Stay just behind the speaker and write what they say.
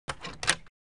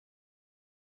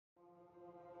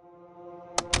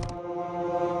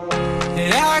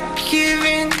give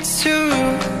in to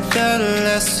the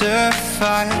lesser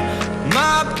fight.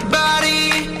 My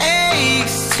body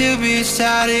aches to be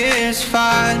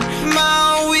satisfied.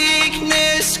 My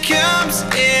weakness comes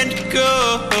and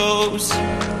goes.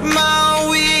 My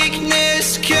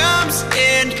weakness comes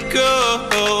and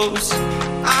goes.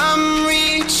 I'm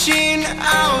reaching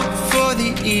out for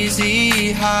the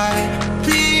easy high.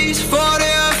 Please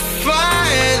fortify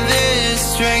this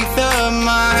strength of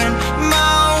mine.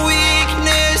 My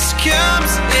weakness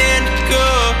comes and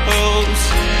goes.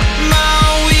 My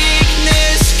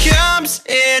weakness comes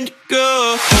and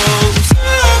goes.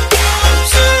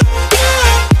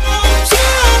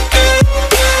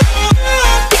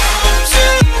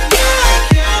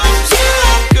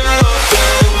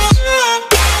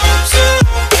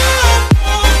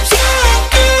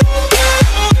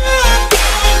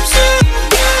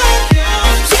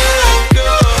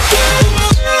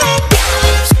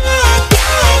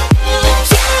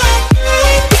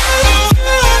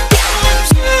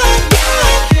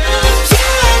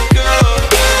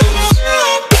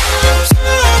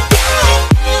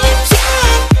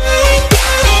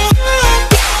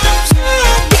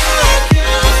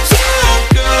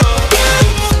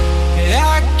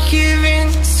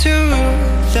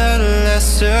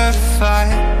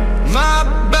 My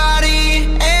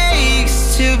body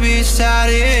aches to be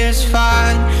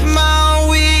satisfied. My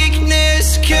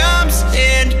weakness comes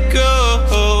and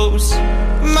goes.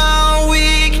 My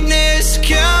weakness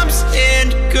comes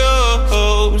and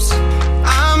goes.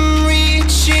 I'm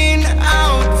reaching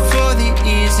out for the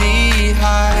easy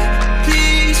high.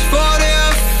 Please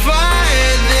fortify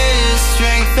this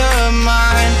strength of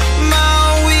mine. My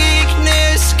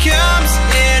weakness comes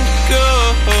and goes.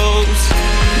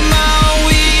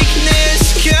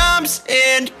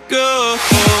 And go.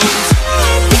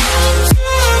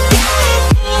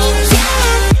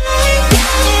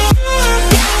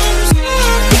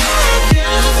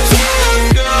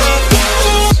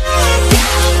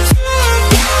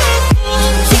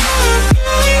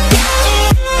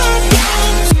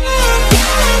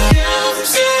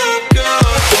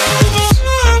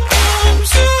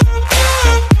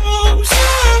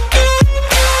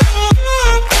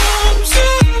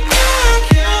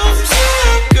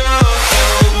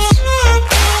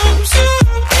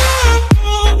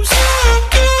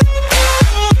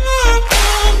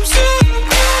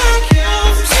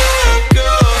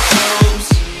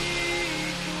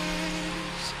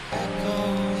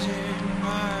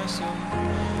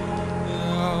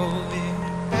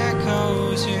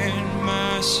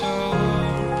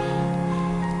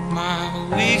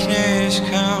 Weakness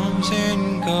comes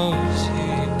and goes,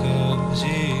 it goes,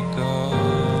 it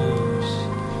goes.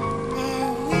 My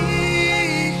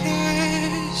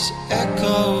weakness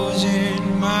echoes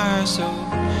in my soul.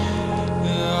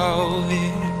 Oh,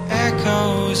 it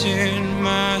echoes in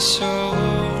my soul.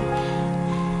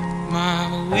 My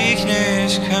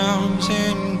weakness comes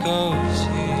and goes,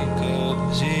 it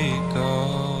goes, it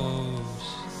goes.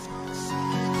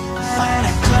 When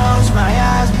I close my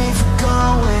eyes before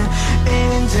going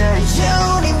into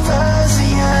Universium,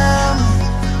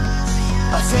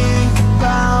 I think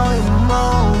about the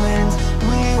moment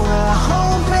we were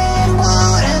hoping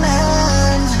wouldn't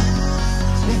end,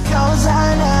 because I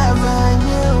never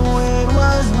knew it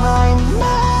was my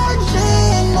imagination.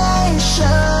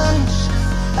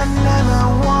 I never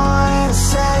wanted to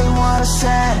say what I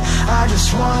said, I just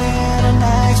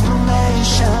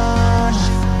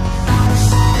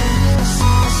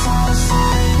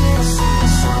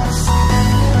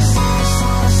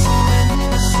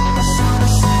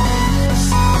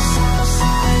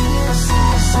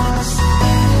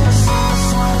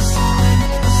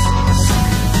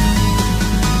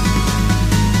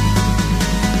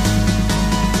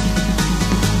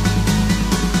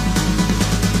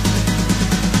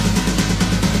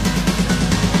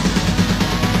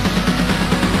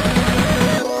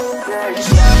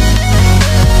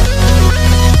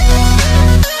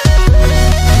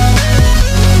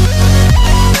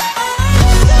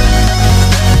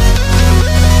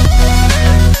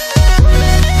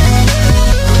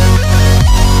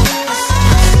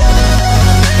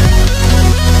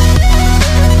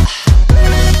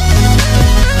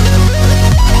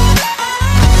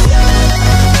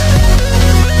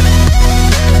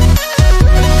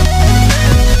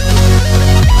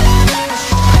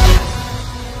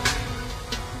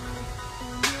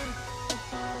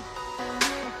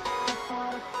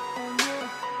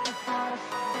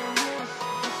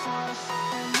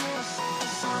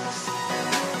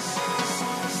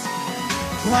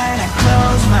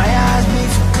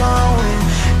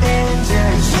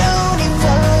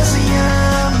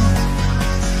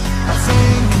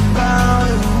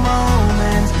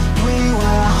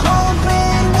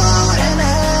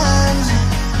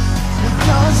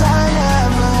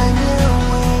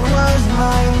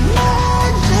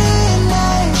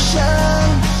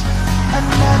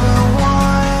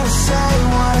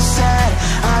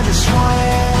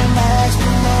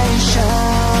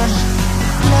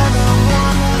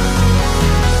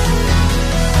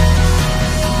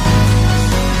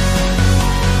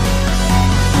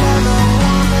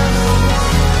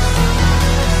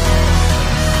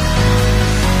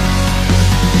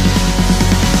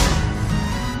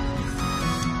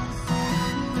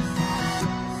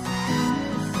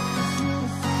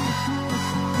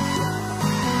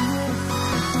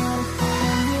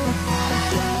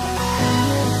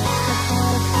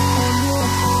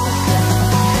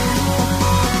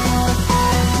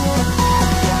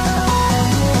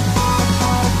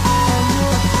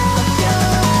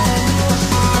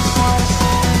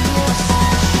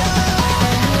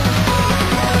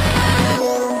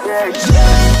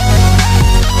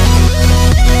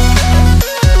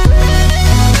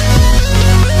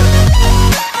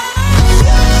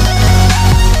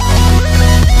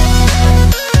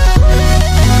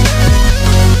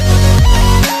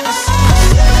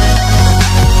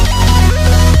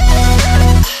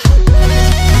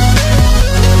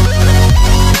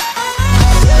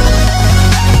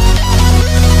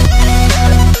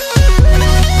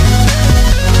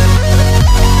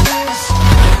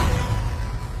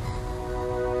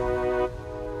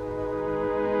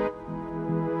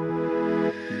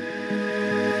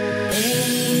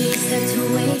said to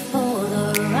wait for the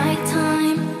right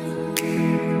time,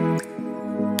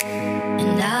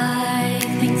 and I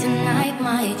think tonight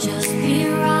might just be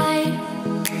right.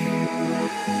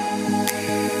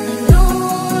 I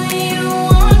know you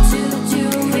want to do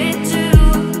it too,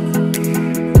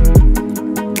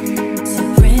 so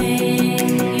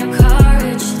bring your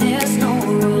courage, there's no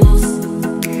rules.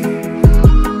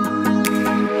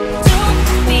 Don't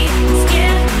be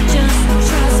scared, just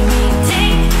trust me.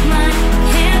 Take my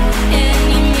hand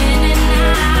any minute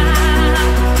now.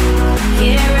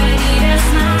 Get ready to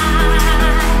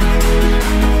smile.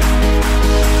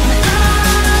 And I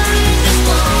just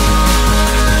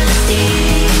wanna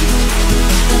see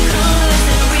the colors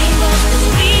and rainbows, 'cause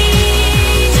we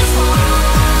just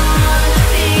wanna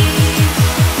be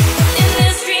in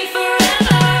this dream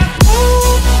forever.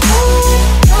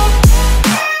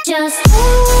 Just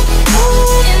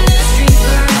in this dream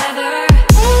forever.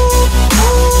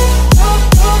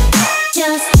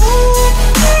 Just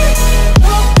forever.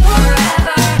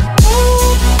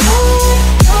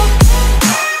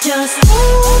 Just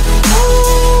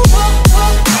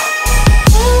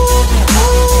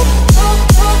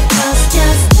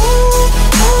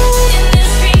in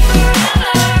this dream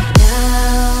forever.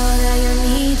 Now that you're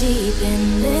knee deep in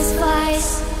this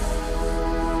vice,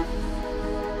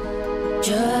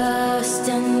 just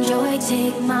enjoy,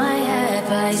 take my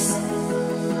advice.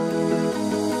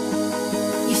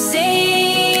 You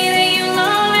say that you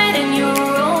love it and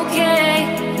you're okay,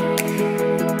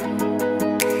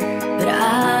 but I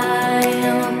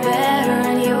know better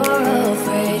and you're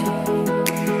afraid.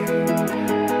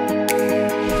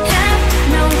 Have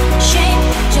no shame,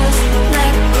 just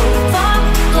let go,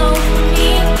 follow me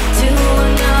to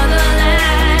another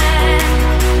land.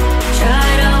 Try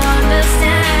to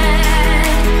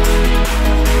understand,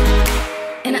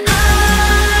 and I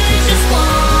just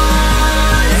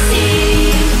wanna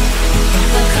see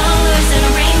the colors and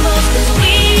rainbows, 'cause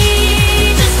we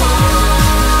just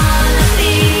wanna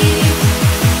be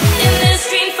in this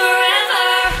dream forever.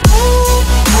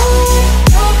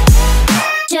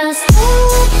 Just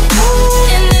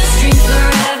in this dream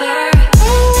forever.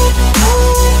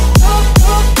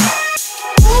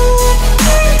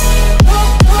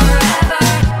 Forever.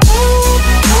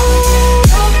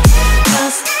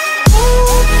 Just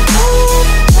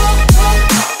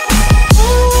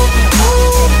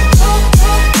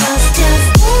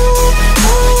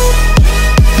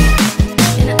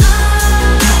and I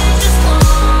just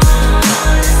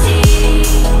wanna see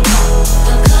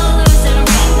the colors and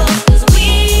rainbows, 'cause we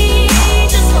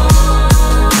just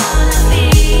wanna be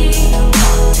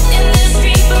in this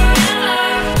dream forever.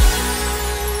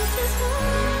 Just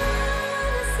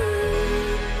wanna see.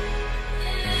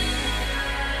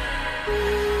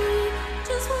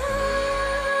 Just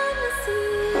wanna see.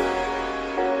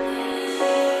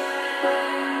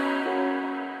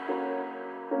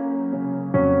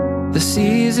 The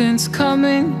seasons come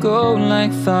and go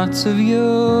like thoughts of you,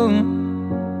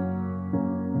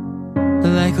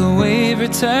 like a wave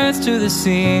returns to the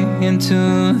sea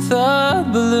into the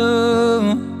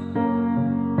blue.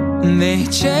 They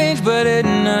change but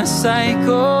in a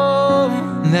cycle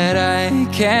that I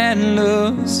can't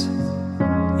lose,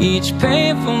 each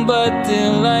painful but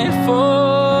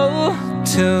delightful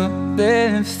to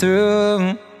live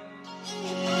through.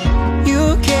 You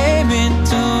came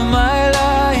into my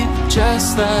life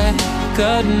just like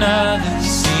another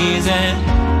season,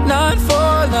 not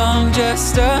for long,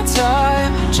 just a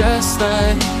time, just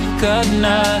like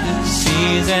another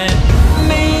season.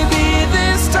 Maybe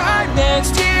this time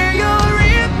next year you'll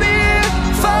reappear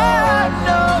for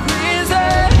no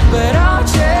reason, but I'll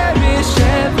cherish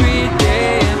every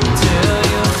day until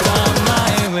you come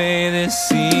my way this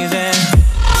season.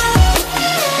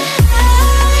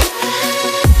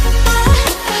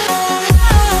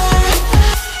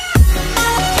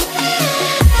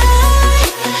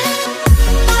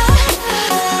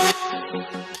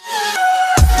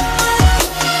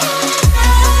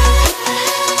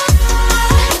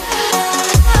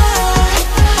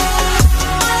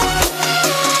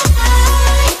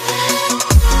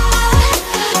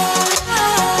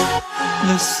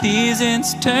 The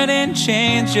seasons turn and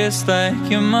change just like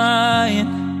your mind,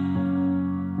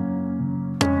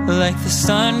 like the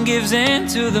sun gives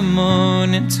into the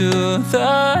moon, into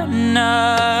the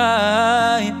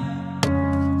night.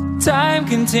 Time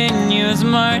continues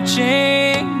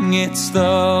marching, it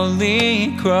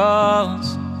slowly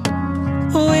crawls.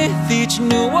 With each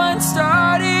new one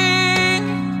starting,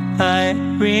 I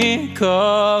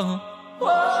recall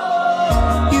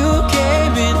you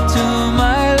came into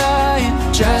my life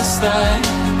just like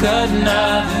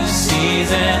another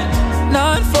season,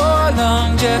 not for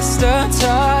long, just a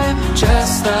time,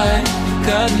 just like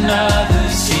another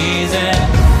season.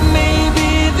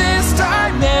 Maybe this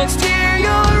time next year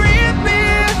you'll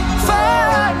reappear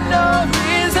for no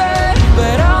reason,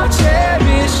 but I'll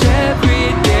cherish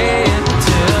every day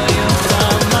until you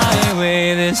come my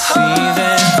way this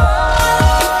season.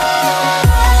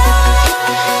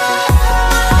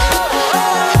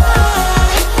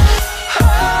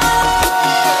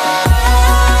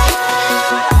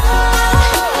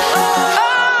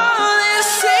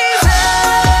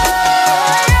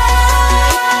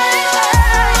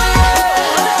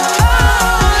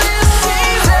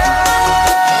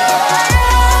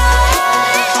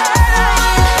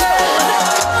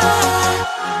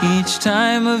 Each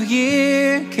time of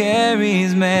year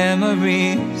carries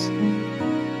memories,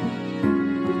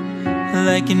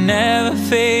 like a never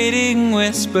fading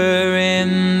whisper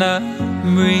in the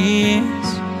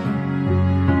breeze.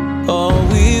 Oh,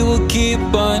 we will keep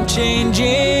on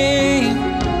changing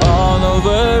all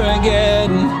over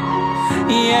again.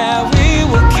 Yeah, we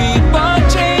will keep on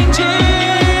changing,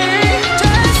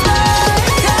 just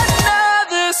like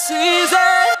another season.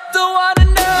 Don't want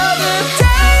another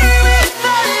day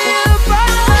without you by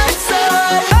my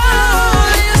side. Oh,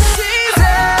 this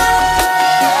season.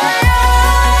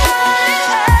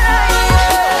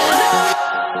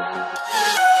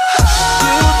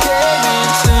 You came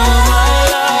into my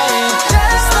life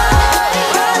just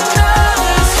like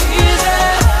another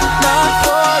season. Not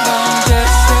for long,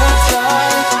 just a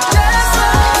time. Just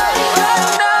like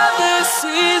another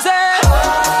season.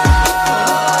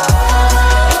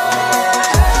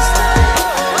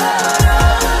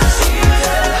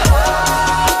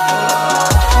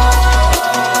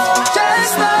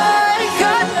 Just like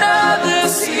another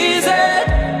season.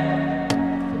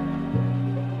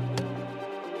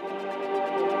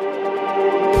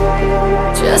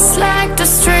 Just like the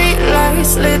street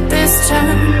lights lit this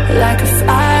town, like a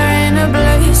fire in a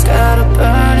blaze, gotta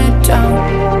burn it down.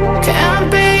 Can't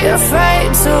be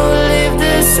afraid to leave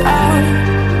this out.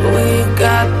 We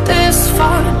got this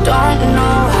far, don't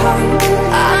know how.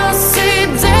 I see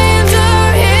danger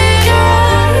in your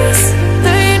eyes.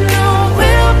 They know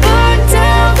we'll burn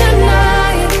down the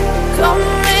night.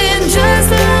 Coming just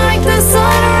like the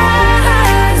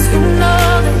sunrise. You know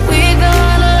that we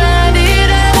gonna light it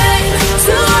up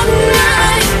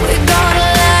tonight. We gonna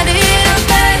light it up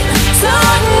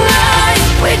tonight.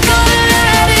 We gonna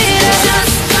light it up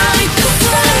just like the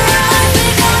sunrise. We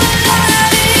gonna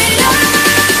light it up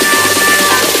now.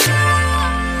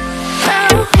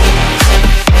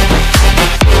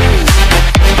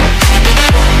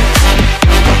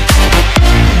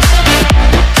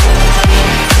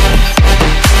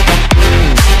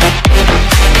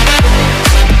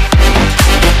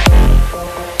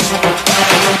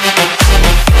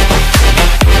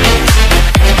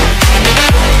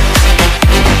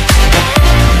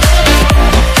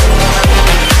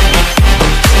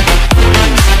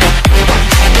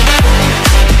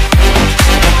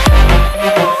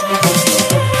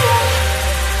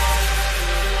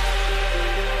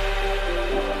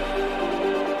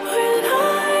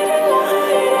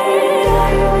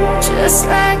 Just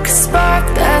like a spark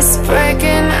that's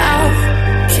breaking out.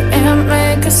 Can't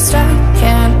make a stop,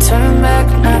 can't turn back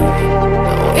now.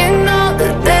 We know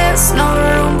that there's no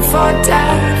room for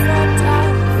doubt.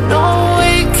 No,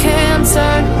 we can't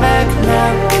turn back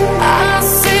now. I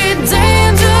see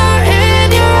danger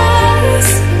in your eyes.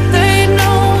 They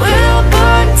know we'll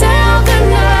burn down the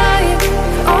night.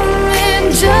 Coming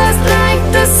just like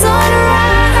the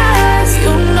sunrise.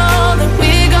 You know that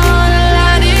we gonna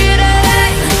light it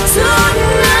up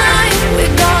tonight. We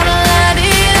gonna light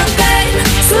it up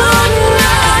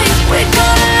tonight. We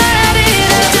gonna light it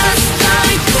up just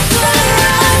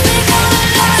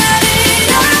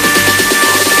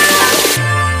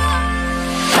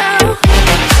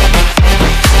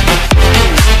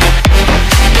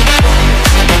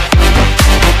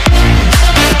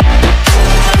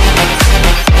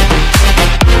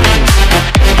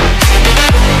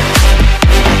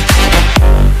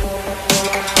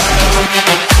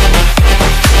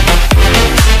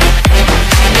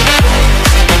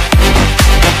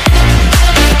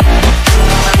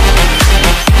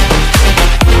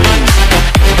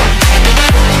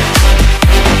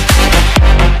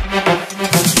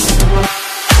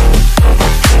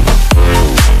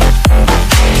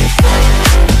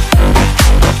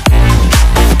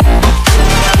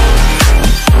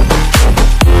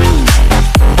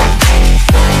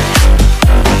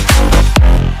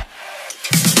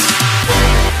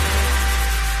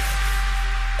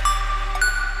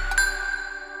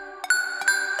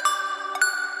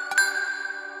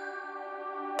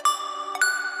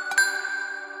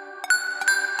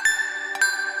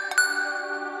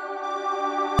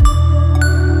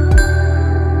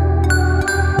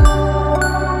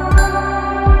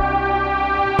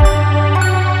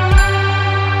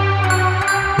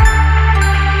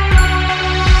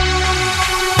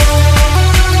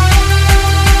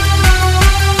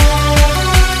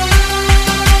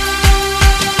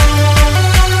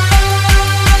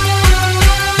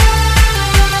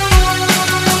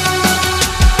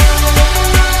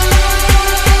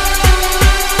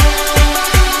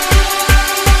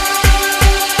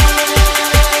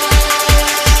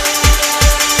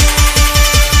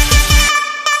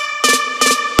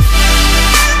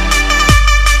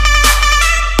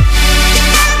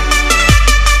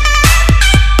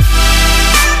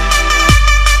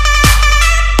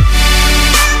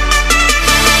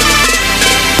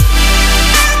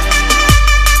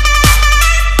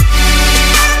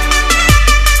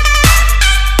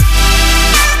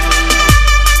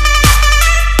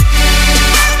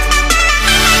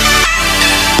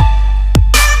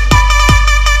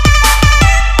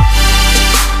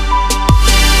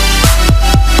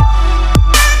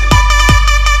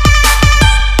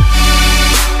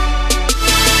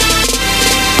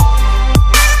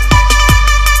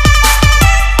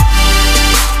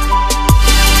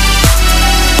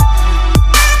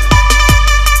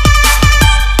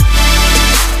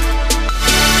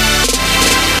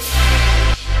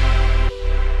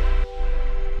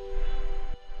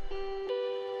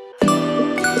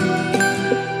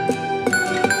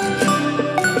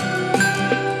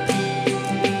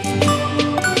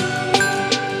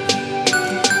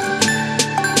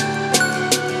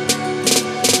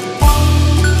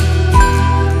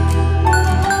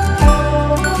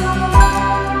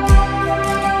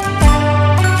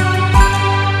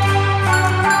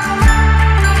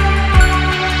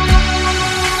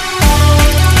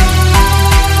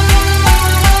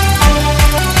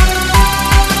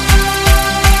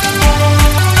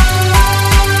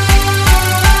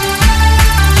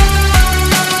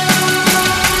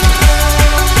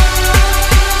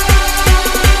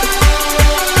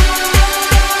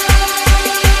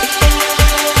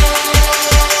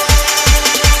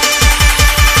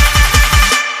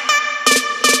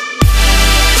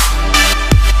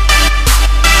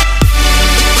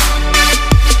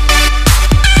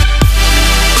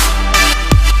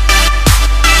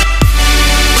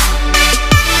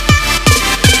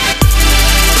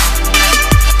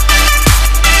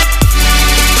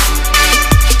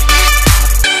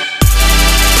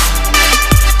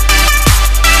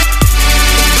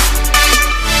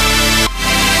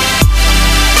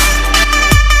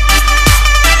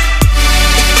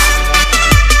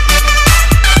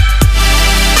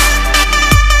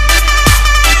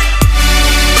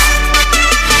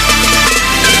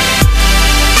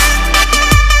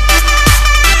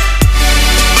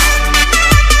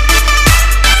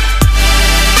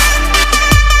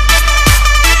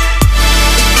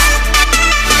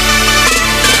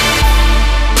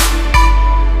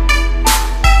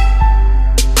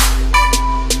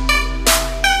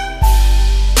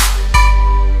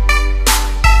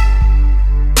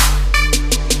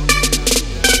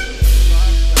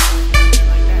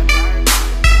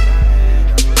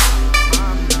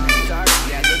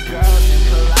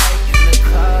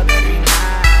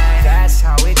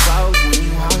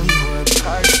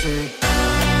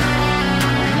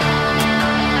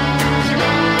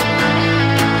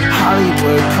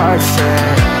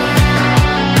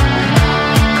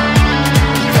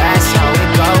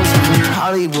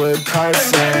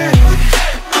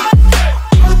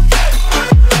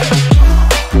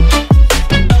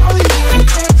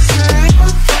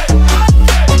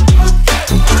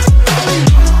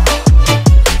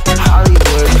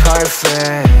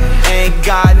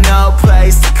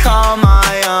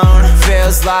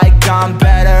feels like I'm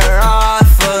better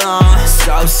off alone.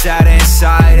 So sad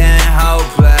inside and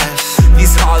hopeless.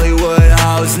 These Hollywood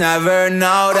hoes never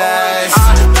notice.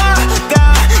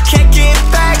 Can't get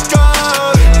back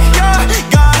on.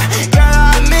 Girl,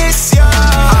 I miss you.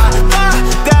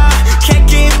 Can't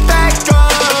get back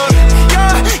on.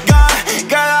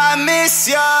 Girl, I miss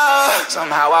you.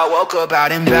 Somehow I woke up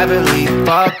out in Beverly,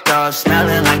 fucked up,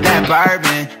 smelling like that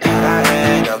bourbon. And I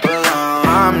end up alone,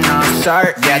 I'm not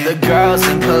certain. Yeah, the girls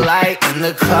impolite in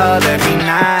the club every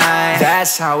night.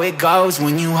 That's how it goes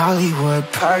when you Hollywood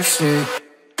perfect.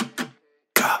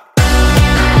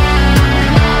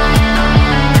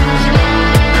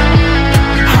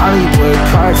 Hollywood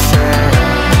perfect.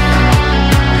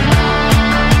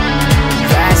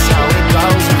 That's how it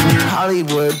goes when you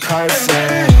Hollywood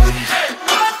perfect.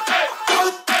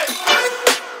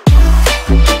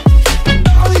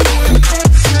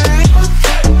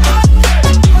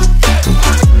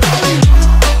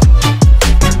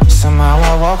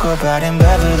 Woke up out in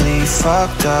Beverly,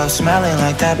 fucked up, smelling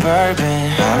like that bourbon.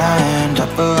 How'd I end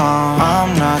up alone?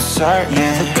 I'm not certain.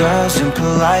 Yeah, the girls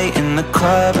impolite in the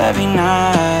club every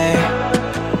night.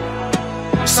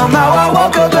 Somehow I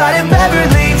woke up out in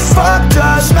Beverly, fucked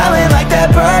up, smelling like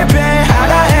that bourbon.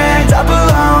 How'd I end up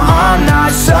alone? I'm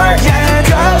not certain.